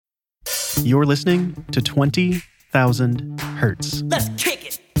You're listening to 20,000 Hertz. Let's kick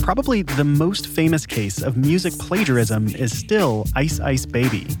it! Probably the most famous case of music plagiarism is still Ice Ice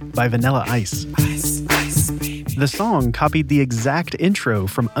Baby by Vanilla Ice. Ice, ice, baby. The song copied the exact intro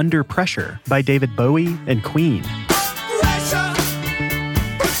from Under Pressure by David Bowie and Queen. Pressure,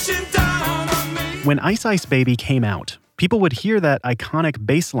 pushing down on me. When Ice Ice Baby came out, people would hear that iconic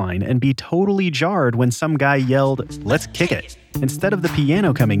bass line and be totally jarred when some guy yelled, "Let's kick it," instead of the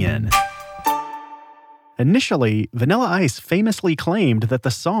piano coming in. Initially, Vanilla Ice famously claimed that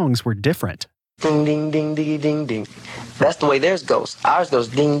the songs were different. Ding, ding, ding, diggy, ding, ding. That's the way theirs goes. Ours goes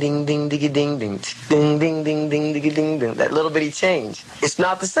ding, ding, ding, diggy, ding, ding. Ding, ding, ding, ding, diggy, ding, ding. That little bitty change. It's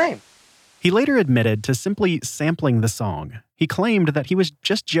not the same. He later admitted to simply sampling the song. He claimed that he was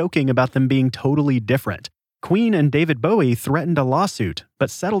just joking about them being totally different. Queen and David Bowie threatened a lawsuit,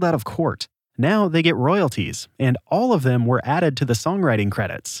 but settled out of court. Now they get royalties, and all of them were added to the songwriting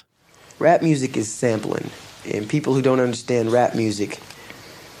credits. Rap music is sampling. And people who don't understand rap music,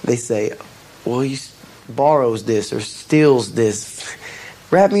 they say, well, he borrows this or steals this.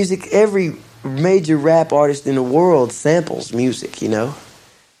 Rap music, every major rap artist in the world samples music, you know?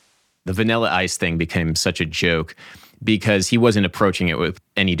 The Vanilla Ice thing became such a joke because he wasn't approaching it with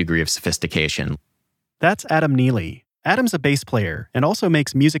any degree of sophistication. That's Adam Neely. Adam's a bass player and also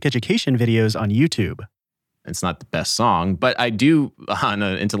makes music education videos on YouTube. It's not the best song, but I do, on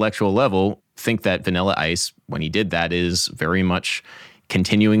an intellectual level, think that Vanilla Ice, when he did that, is very much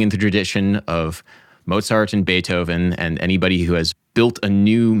continuing in the tradition of Mozart and Beethoven and anybody who has built a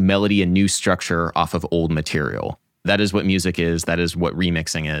new melody and new structure off of old material. That is what music is, that is what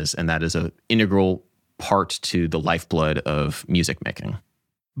remixing is, and that is an integral part to the lifeblood of music making.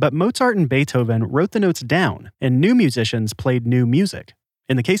 But Mozart and Beethoven wrote the notes down, and new musicians played new music.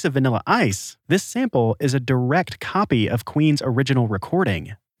 In the case of Vanilla Ice, this sample is a direct copy of Queen's original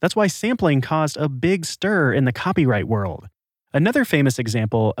recording. That's why sampling caused a big stir in the copyright world. Another famous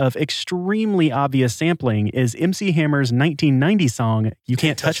example of extremely obvious sampling is MC Hammer's 1990 song, You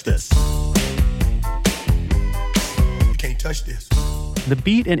Can't Touch This. You can't touch this. The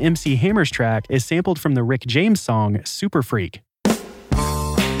beat in MC Hammer's track is sampled from the Rick James song, Super Freak.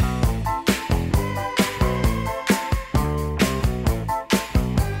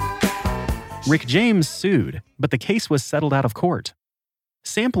 Rick James sued, but the case was settled out of court.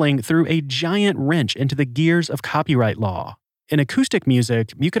 Sampling threw a giant wrench into the gears of copyright law. In acoustic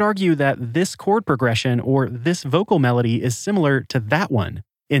music, you could argue that this chord progression or this vocal melody is similar to that one.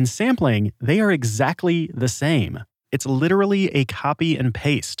 In sampling, they are exactly the same. It's literally a copy and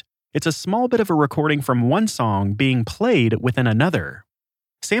paste. It's a small bit of a recording from one song being played within another.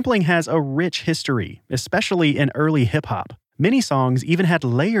 Sampling has a rich history, especially in early hip-hop. Many songs even had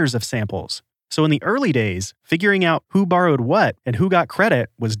layers of samples. So in the early days, figuring out who borrowed what and who got credit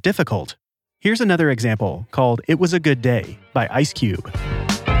was difficult. Here's another example called It Was a Good Day by Ice Cube.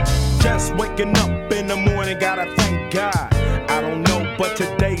 Just waking up in the morning, gotta thank God. I don't know, but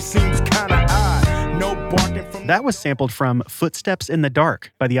today seems kinda odd. No barking from... That was sampled from Footsteps in the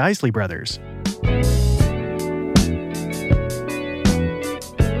Dark by the Isley Brothers.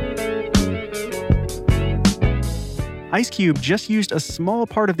 Ice Cube just used a small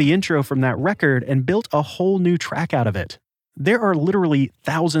part of the intro from that record and built a whole new track out of it. There are literally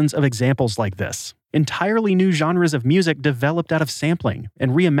thousands of examples like this. Entirely new genres of music developed out of sampling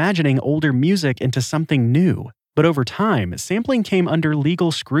and reimagining older music into something new. But over time, sampling came under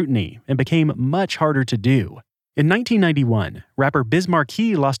legal scrutiny and became much harder to do. In 1991, rapper Biz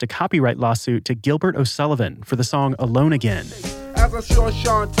Markie lost a copyright lawsuit to Gilbert O'Sullivan for the song Alone Again. As I saw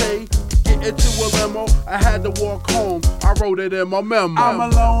Shantae get into a limo, I had to walk home. I wrote it in my memo. I'm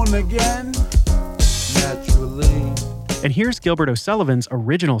alone again, naturally. And here's Gilbert O'Sullivan's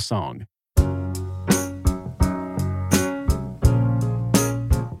original song.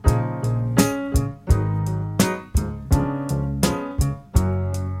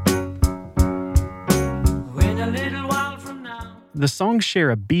 The songs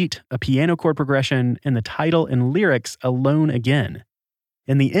share a beat, a piano chord progression, and the title and lyrics Alone Again.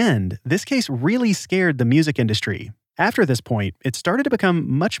 In the end, this case really scared the music industry. After this point, it started to become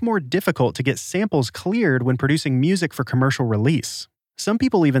much more difficult to get samples cleared when producing music for commercial release. Some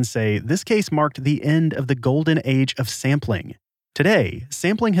people even say this case marked the end of the golden age of sampling. Today,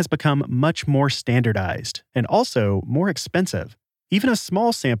 sampling has become much more standardized and also more expensive. Even a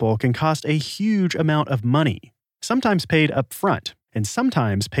small sample can cost a huge amount of money, sometimes paid up front and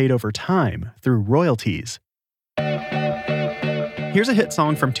sometimes paid over time through royalties. Here's a hit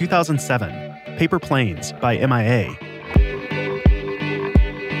song from 2007, Paper Planes by MIA.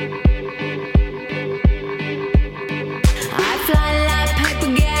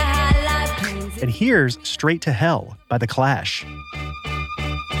 And here's Straight to Hell by The Clash.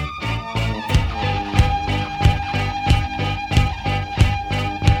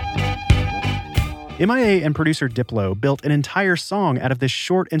 MIA and producer Diplo built an entire song out of this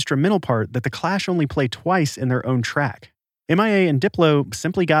short instrumental part that The Clash only play twice in their own track. MIA and Diplo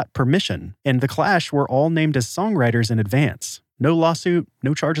simply got permission, and The Clash were all named as songwriters in advance. No lawsuit,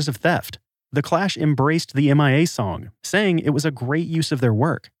 no charges of theft. The Clash embraced the MIA song, saying it was a great use of their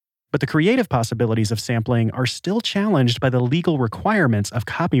work. But the creative possibilities of sampling are still challenged by the legal requirements of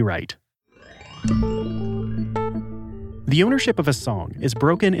copyright. The ownership of a song is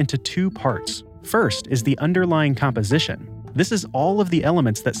broken into two parts. First is the underlying composition. This is all of the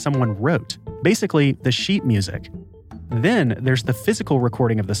elements that someone wrote, basically the sheet music. Then there's the physical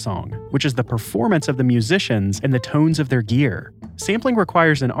recording of the song, which is the performance of the musicians and the tones of their gear. Sampling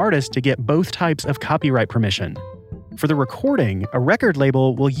requires an artist to get both types of copyright permission. For the recording, a record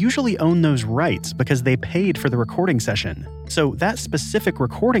label will usually own those rights because they paid for the recording session. So that specific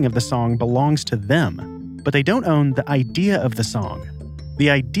recording of the song belongs to them, but they don't own the idea of the song. The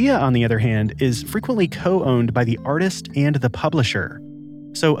idea, on the other hand, is frequently co-owned by the artist and the publisher.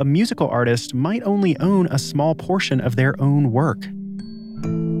 So a musical artist might only own a small portion of their own work.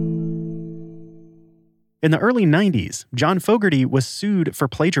 In the early 90s, John Fogerty was sued for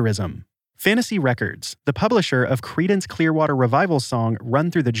plagiarism. Fantasy Records, the publisher of Creedence Clearwater Revival's song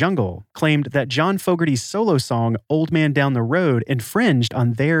Run Through the Jungle, claimed that John Fogerty's solo song Old Man Down the Road infringed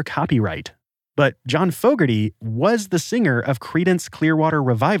on their copyright. But John Fogerty was the singer of Creedence Clearwater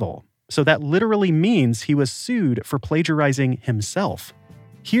Revival, so that literally means he was sued for plagiarizing himself.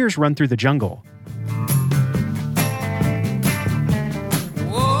 Here's Run Through the Jungle.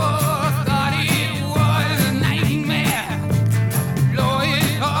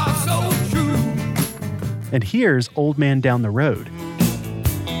 And here's Old Man Down the Road.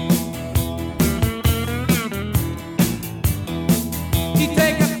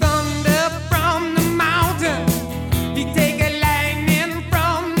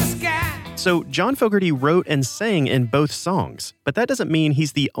 So John Fogerty wrote and sang in both songs, but that doesn't mean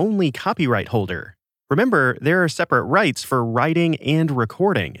he's the only copyright holder. Remember, there are separate rights for writing and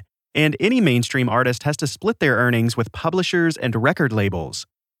recording, and any mainstream artist has to split their earnings with publishers and record labels.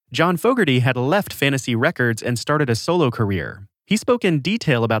 John Fogerty had left Fantasy Records and started a solo career. He spoke in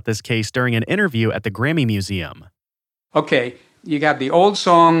detail about this case during an interview at the Grammy Museum. Okay, you got the old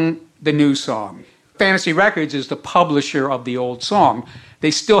song, the new song. Fantasy Records is the publisher of the old song.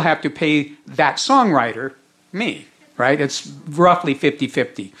 They still have to pay that songwriter, me, right? It's roughly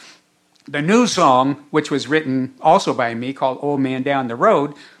 50-50. The new song, which was written also by me, called Old Man Down the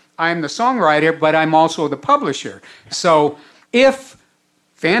Road, I'm the songwriter, but I'm also the publisher. So if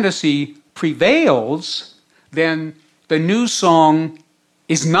Fantasy prevails, then the new song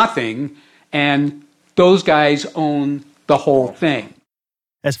is nothing, and those guys own the whole thing.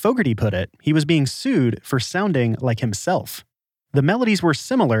 As Fogerty put it, he was being sued for sounding like himself. The melodies were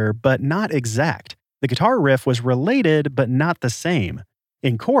similar, but not exact. The guitar riff was related, but not the same.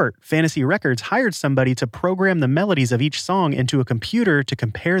 In court, Fantasy Records hired somebody to program the melodies of each song into a computer to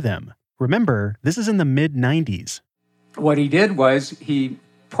compare them. Remember, this is in the mid-90s. What he did was he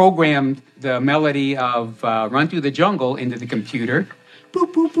programmed the melody of Run Through the Jungle into the computer.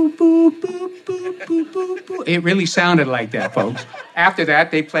 Boop, boop, boop, boop, boop, boop, boop, boop, boop. It really sounded like that, folks. After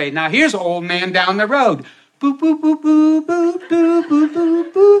that, they played, now here's Old Man Down the Road. Boop, boop, boop, boop, boop, boop, boop,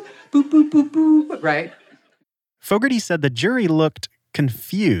 boop, boop, boop, boop, boop, boop, right? Fogerty said the jury looked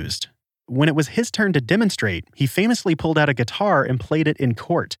confused. When it was his turn to demonstrate, he famously pulled out a guitar and played it in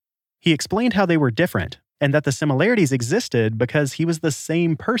court. He explained how they were different, and that the similarities existed because he was the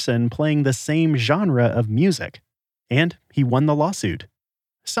same person playing the same genre of music. And he won the lawsuit.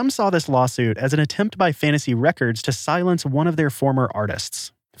 Some saw this lawsuit as an attempt by Fantasy Records to silence one of their former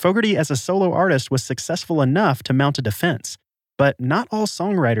artists. Fogerty, as a solo artist, was successful enough to mount a defense, but not all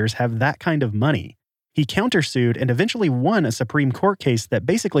songwriters have that kind of money. He countersued and eventually won a Supreme Court case that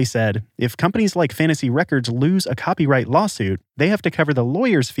basically said, if companies like Fantasy Records lose a copyright lawsuit, they have to cover the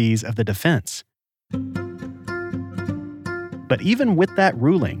lawyer's fees of the defense. But even with that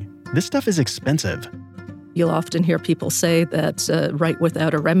ruling, this stuff is expensive. You'll often hear people say that right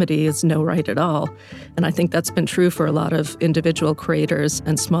without a remedy is no right at all. And I think that's been true for a lot of individual creators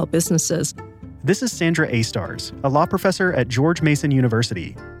and small businesses. This is Sandra Astars, a law professor at George Mason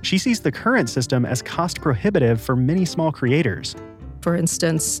University. She sees the current system as cost prohibitive for many small creators. For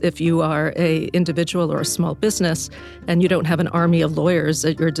instance, if you are an individual or a small business and you don't have an army of lawyers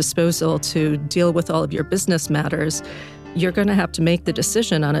at your disposal to deal with all of your business matters, you're going to have to make the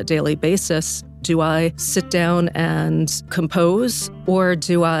decision on a daily basis. Do I sit down and compose, or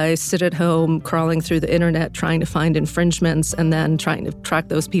do I sit at home crawling through the internet trying to find infringements and then trying to track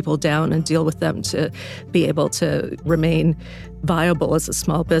those people down and deal with them to be able to remain viable as a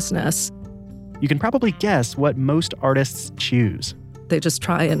small business? You can probably guess what most artists choose. They just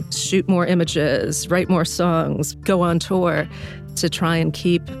try and shoot more images, write more songs, go on tour to try and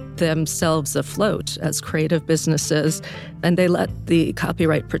keep themselves afloat as creative businesses, and they let the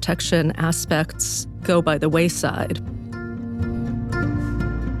copyright protection aspects go by the wayside.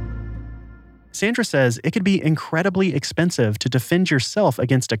 Sandra says it could be incredibly expensive to defend yourself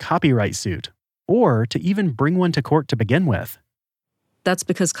against a copyright suit, or to even bring one to court to begin with. That's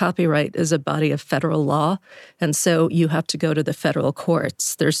because copyright is a body of federal law, and so you have to go to the federal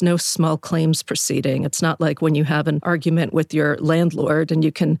courts. There's no small claims proceeding. It's not like when you have an argument with your landlord and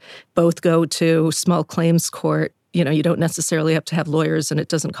you can both go to small claims court. You know, you don't necessarily have to have lawyers, and it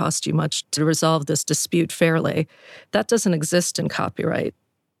doesn't cost you much to resolve this dispute fairly. That doesn't exist in copyright.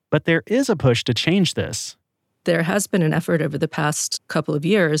 But there is a push to change this. There has been an effort over the past couple of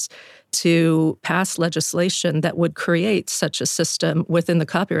years to pass legislation that would create such a system within the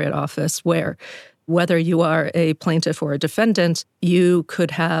Copyright Office where, whether you are a plaintiff or a defendant, you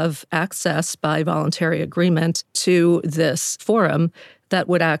could have access by voluntary agreement to this forum that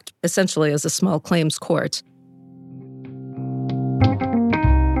would act essentially as a small claims court.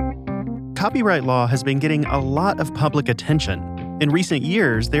 Copyright law has been getting a lot of public attention. In recent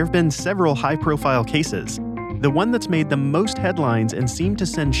years, there have been several high-profile cases. The one that's made the most headlines and seemed to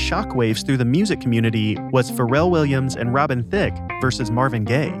send shockwaves through the music community was Pharrell Williams and Robin Thicke versus Marvin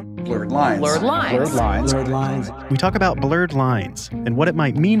Gaye. Blurred lines. Blurred lines. Blurred lines. Blurred lines. We talk about blurred lines and what it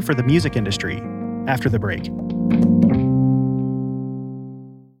might mean for the music industry after the break.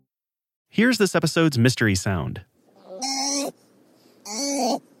 Here's this episode's mystery sound.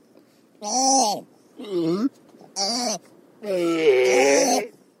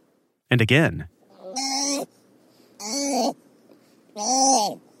 And again.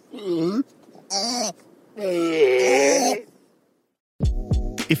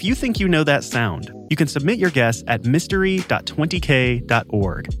 If you think you know that sound, you can submit your guess at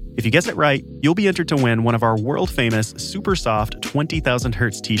mystery.20k.org. If you guess it right, you'll be entered to win one of our world-famous super soft 20,000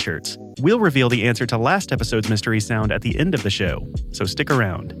 Hertz t-shirts. We'll reveal the answer to last episode's mystery sound at the end of the show, so stick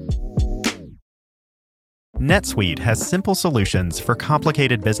around. NetSuite has simple solutions for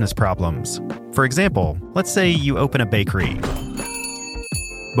complicated business problems. For example, let's say you open a bakery.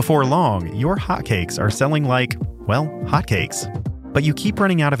 Before long, your hotcakes are selling like, well, hotcakes. But you keep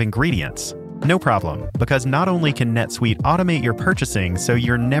running out of ingredients. No problem, because not only can NetSuite automate your purchasing so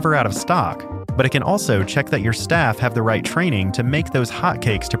you're never out of stock, but it can also check that your staff have the right training to make those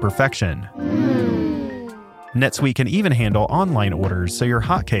hotcakes to perfection. NetSuite can even handle online orders so your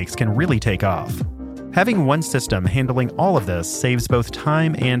hotcakes can really take off. Having one system handling all of this saves both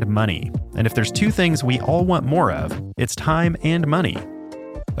time and money. And if there's two things we all want more of, it's time and money.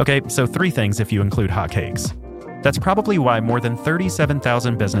 Okay, so 3 things if you include hotcakes. That's probably why more than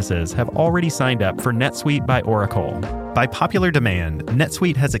 37,000 businesses have already signed up for NetSuite by Oracle. By popular demand,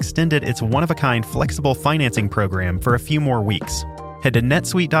 NetSuite has extended its one-of-a-kind flexible financing program for a few more weeks. Head to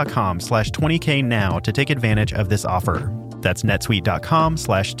netsuite.com/20k now to take advantage of this offer. That's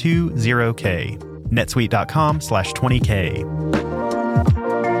netsuite.com/20k. netsuite.com/20k.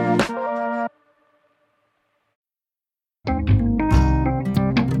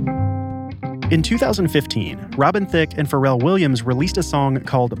 In 2015, Robin Thicke and Pharrell Williams released a song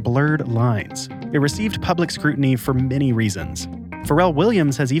called Blurred Lines. It received public scrutiny for many reasons. Pharrell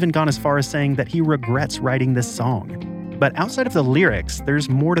Williams has even gone as far as saying that he regrets writing this song. But outside of the lyrics, there's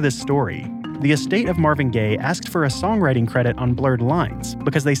more to this story. The estate of Marvin Gaye asked for a songwriting credit on Blurred Lines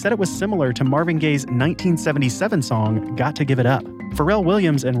because they said it was similar to Marvin Gaye's 1977 song, Got to Give It Up. Pharrell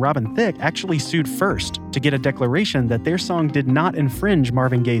Williams and Robin Thicke actually sued first to get a declaration that their song did not infringe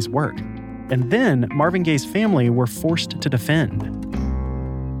Marvin Gaye's work. And then Marvin Gaye's family were forced to defend.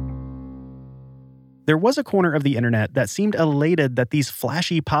 There was a corner of the internet that seemed elated that these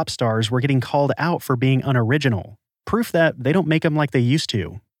flashy pop stars were getting called out for being unoriginal. Proof that they don't make them like they used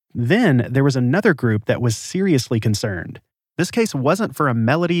to. Then there was another group that was seriously concerned. This case wasn't for a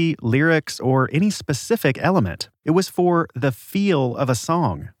melody, lyrics, or any specific element. It was for the feel of a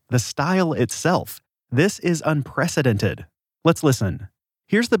song, the style itself. This is unprecedented. Let's listen.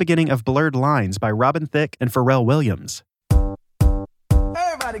 Here's the beginning of Blurred Lines by Robin Thicke and Pharrell Williams.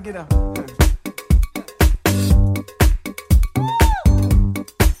 Everybody get up.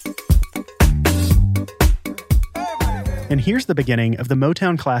 And here's the beginning of the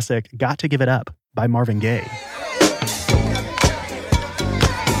Motown classic Got to Give It Up by Marvin Gaye.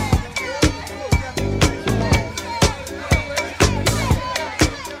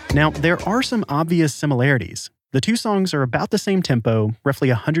 Now, there are some obvious similarities. The two songs are about the same tempo, roughly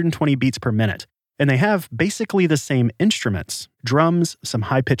 120 beats per minute, and they have basically the same instruments: drums, some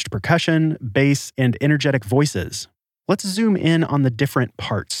high-pitched percussion, bass, and energetic voices. Let's zoom in on the different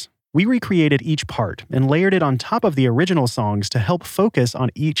parts. We recreated each part and layered it on top of the original songs to help focus on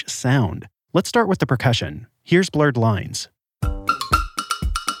each sound. Let's start with the percussion. Here's Blurred Lines.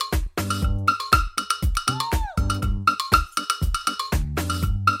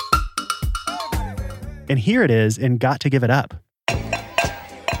 And here it is in Got to Give It Up.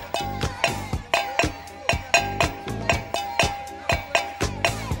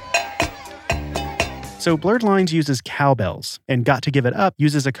 So Blurred Lines uses cowbells, and Got to Give It Up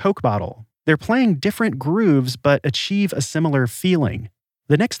uses a Coke bottle. They're playing different grooves but achieve a similar feeling.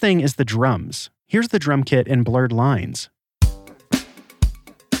 The next thing is the drums. Here's the drum kit in Blurred Lines.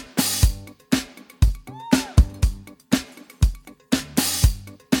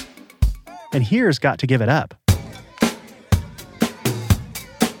 And here's Got to Give It Up.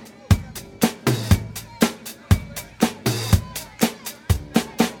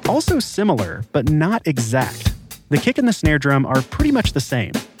 Also similar, but not exact. The kick and the snare drum are pretty much the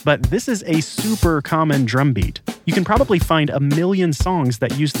same, but this is a super common drum beat. You can probably find a million songs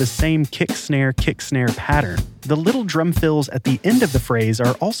that use the same kick-snare pattern. The little drum fills at the end of the phrase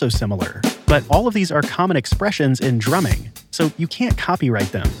are also similar, but all of these are common expressions in drumming, so you can't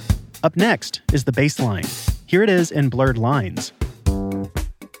copyright them. Up next is the bass line. Here it is in Blurred Lines.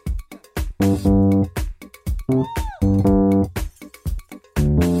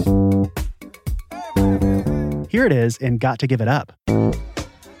 Here it is in Got to Give It Up.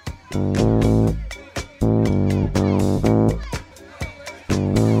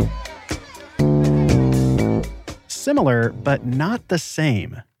 Similar, but not the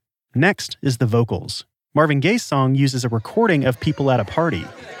same. Next is the vocals. Marvin Gaye's song uses a recording of people at a party.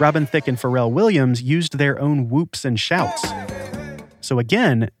 Robin Thicke and Pharrell Williams used their own whoops and shouts. So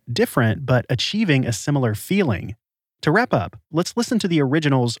again, different, but achieving a similar feeling. To wrap up, let's listen to the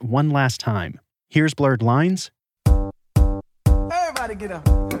originals one last time. Here's Blurred Lines. Everybody get up.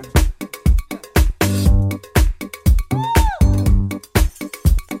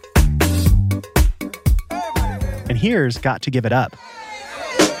 And here's Got to Give It Up.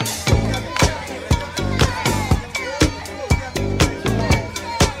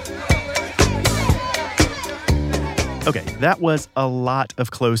 Okay, that was a lot of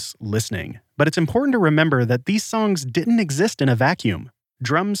close listening, but it's important to remember that these songs didn't exist in a vacuum.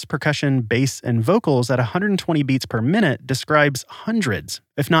 Drums, percussion, bass, and vocals at 120 beats per minute describes hundreds,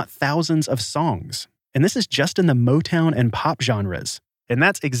 if not thousands of songs. And this is just in the Motown and pop genres. And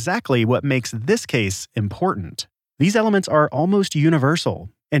that's exactly what makes this case important. These elements are almost universal,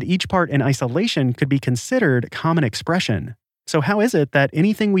 and each part in isolation could be considered common expression. So how is it that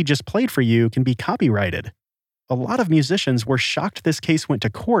anything we just played for you can be copyrighted? A lot of musicians were shocked this case went to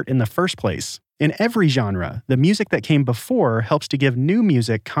court in the first place. In every genre, the music that came before helps to give new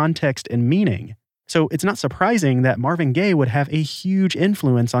music context and meaning. So it's not surprising that Marvin Gaye would have a huge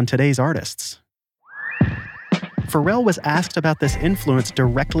influence on today's artists. Pharrell was asked about this influence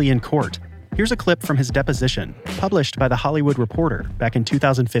directly in court. Here's a clip from his deposition, published by The Hollywood Reporter back in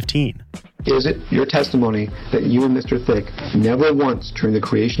 2015. Is it your testimony that you and Mr. Thicke never once during the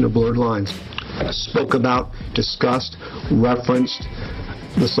creation of Blurred Lines spoke about, discussed, referenced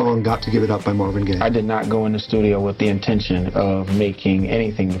the song Got to Give It Up by Marvin Gaye? I did not go in the studio with the intention of making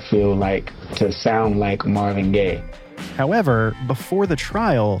anything to sound like Marvin Gaye. However, before the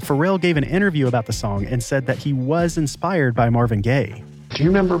trial, Pharrell gave an interview about the song and said that he was inspired by Marvin Gaye. Do you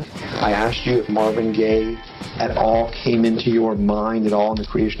remember I asked you if Marvin Gaye at all came into your mind at all in the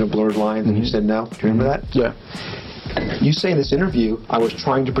creation of Blurred Lines, and you said no? Do you remember that? Yeah. You say in this interview, I was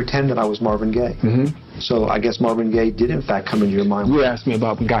trying to pretend that I was Marvin Gaye. So I guess Marvin Gaye did in fact come into your mind. You asked me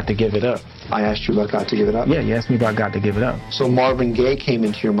about Got to Give It Up. I asked you about Got to Give It Up? Yeah, you asked me about Got to Give It Up. So Marvin Gaye came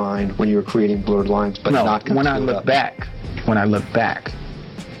into your mind when you were creating Blurred Lines, but no, not Got to Give It Up. When I look back.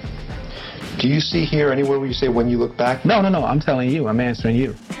 Do you see here anywhere where you say when you look back? No, I'm telling you. I'm answering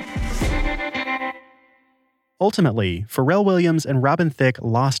you. Ultimately, Pharrell Williams and Robin Thicke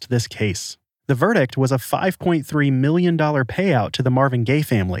lost this case. The verdict was a $5.3 million payout to the Marvin Gaye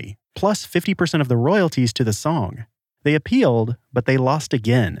family, plus 50% of the royalties to the song. They appealed, but they lost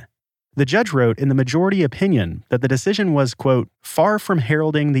again. The judge wrote in the majority opinion that the decision was, quote, far from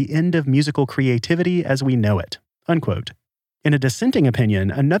heralding the end of musical creativity as we know it, unquote. In a dissenting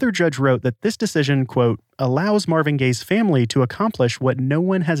opinion, another judge wrote that this decision, quote, allows Marvin Gaye's family to accomplish what no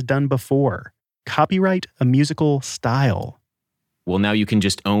one has done before, copyright a musical style. Well, now you can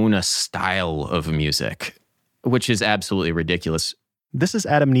just own a style of music, which is absolutely ridiculous. This is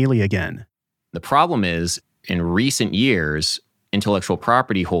Adam Neely again. The problem is, in recent years, intellectual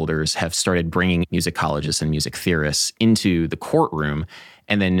property holders have started bringing musicologists and music theorists into the courtroom.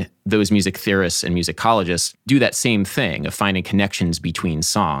 And then those music theorists and musicologists do that same thing of finding connections between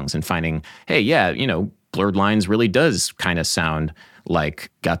songs and finding, hey, yeah, Blurred Lines really does kind of sound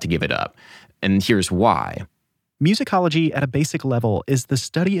like Got to Give It Up. And here's why. Musicology at a basic level is the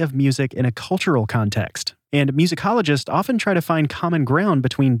study of music in a cultural context, and musicologists often try to find common ground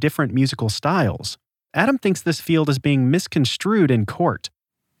between different musical styles. Adam thinks this field is being misconstrued in court.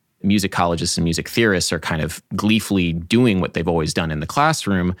 Musicologists and music theorists are kind of gleefully doing what they've always done in the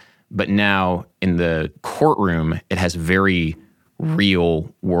classroom, but now in the courtroom, it has very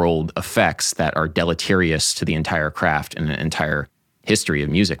real world effects that are deleterious to the entire craft and the entire history of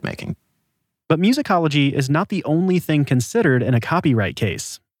music making. But musicology is not the only thing considered in a copyright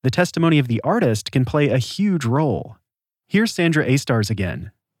case. The testimony of the artist can play a huge role. Here's Sandra Aistars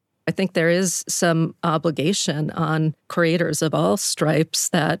again. I think there is some obligation on creators of all stripes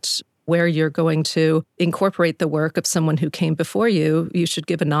that where you're going to incorporate the work of someone who came before you, you should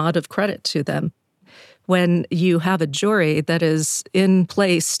give a nod of credit to them. When you have a jury that is in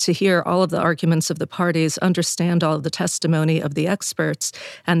place to hear all of the arguments of the parties, understand all of the testimony of the experts,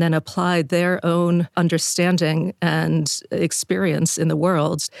 and then apply their own understanding and experience in the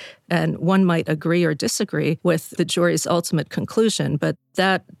world, and one might agree or disagree with the jury's ultimate conclusion, but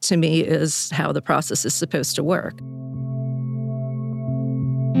that, to me, is how the process is supposed to work.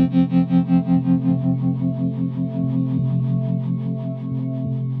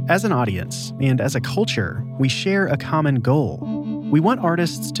 As an audience and as a culture, we share a common goal. We want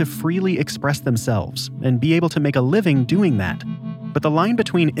artists to freely express themselves and be able to make a living doing that. But the line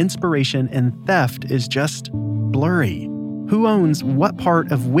between inspiration and theft is just blurry. Who owns what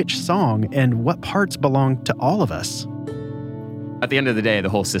part of which song and what parts belong to all of us? At the end of the day, the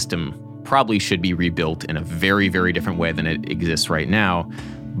whole system probably should be rebuilt in a very, very different way than it exists right now.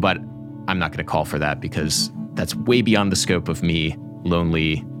 But I'm not going to call for that because that's way beyond the scope of me,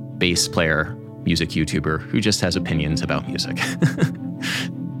 lonely bass player, music YouTuber who just has opinions about music.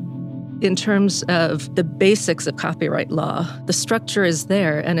 In terms of the basics of copyright law, the structure is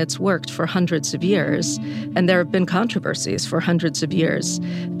there and it's worked for hundreds of years. And there have been controversies for hundreds of years.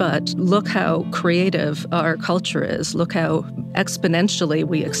 But look how creative our culture is. Look how exponentially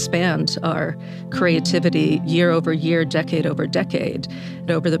we expand our creativity year over year, decade over decade.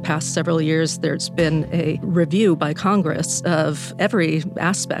 And over the past several years, there's been a review by Congress of every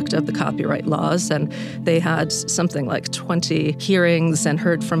aspect of the copyright laws. And they had something like 20 hearings and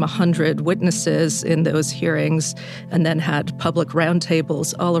heard from 100 witnesses in those hearings, and then had public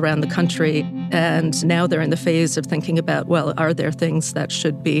roundtables all around the country. And now they're in the phase of thinking about, well, are there things that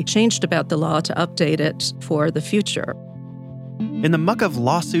should be changed about the law to update it for the future? In the muck of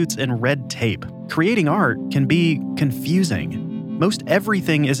lawsuits and red tape, creating art can be confusing. Most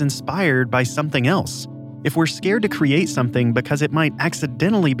everything is inspired by something else. If we're scared to create something because it might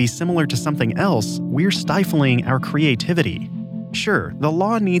accidentally be similar to something else, we're stifling our creativity. Sure, the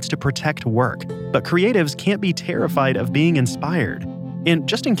law needs to protect work, but creatives can't be terrified of being inspired. And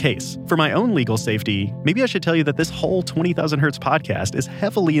just in case, for my own legal safety, maybe I should tell you that this whole 20,000 Hertz podcast is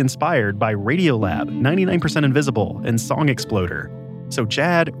heavily inspired by Radiolab, 99% Invisible, and Song Exploder. So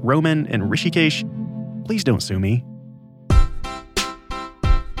Jad, Roman, and Rishikesh, please don't sue me.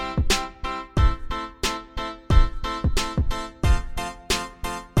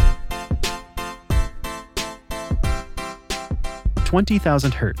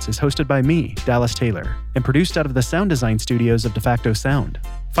 "20,000 Hertz" is hosted by me, Dallas Taylor, and produced out of the sound design studios of DeFacto Sound.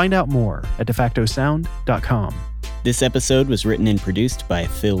 Find out more at defactosound.com. This episode was written and produced by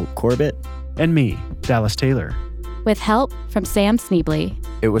Phil Corbett. And me, Dallas Taylor. With help from Sam Sneebly.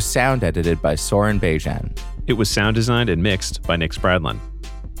 It was sound edited by Soren Bejan. It was sound designed and mixed by Nick Spradlin.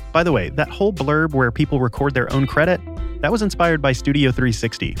 By the way, that whole blurb where people record their own credit, that was inspired by Studio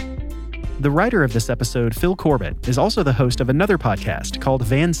 360. The writer of this episode, Phil Corbett, is also the host of another podcast called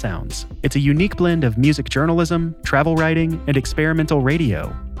Van Sounds. It's a unique blend of music journalism, travel writing, and experimental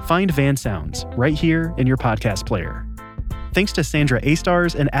radio. Find Van Sounds right here in your podcast player. Thanks to Sandra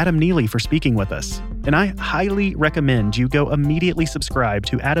Aistars and Adam Neely for speaking with us. And I highly recommend you go immediately subscribe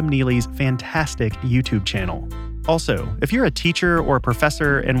to Adam Neely's fantastic YouTube channel. Also, if you're a teacher or a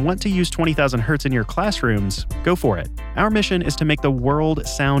professor and want to use 20,000 Hertz in your classrooms, go for it. Our mission is to make the world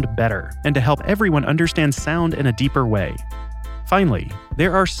sound better and to help everyone understand sound in a deeper way. Finally,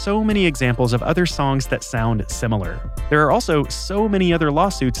 there are so many examples of other songs that sound similar. There are also so many other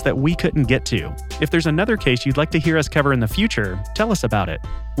lawsuits that we couldn't get to. If there's another case you'd like to hear us cover in the future, tell us about it.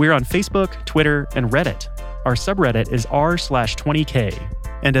 We're on Facebook, Twitter, and Reddit. Our subreddit is r/20k.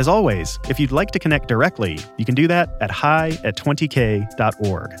 And as always, if you'd like to connect directly, you can do that at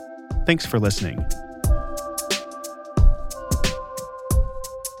hi@20k.org. Thanks for listening.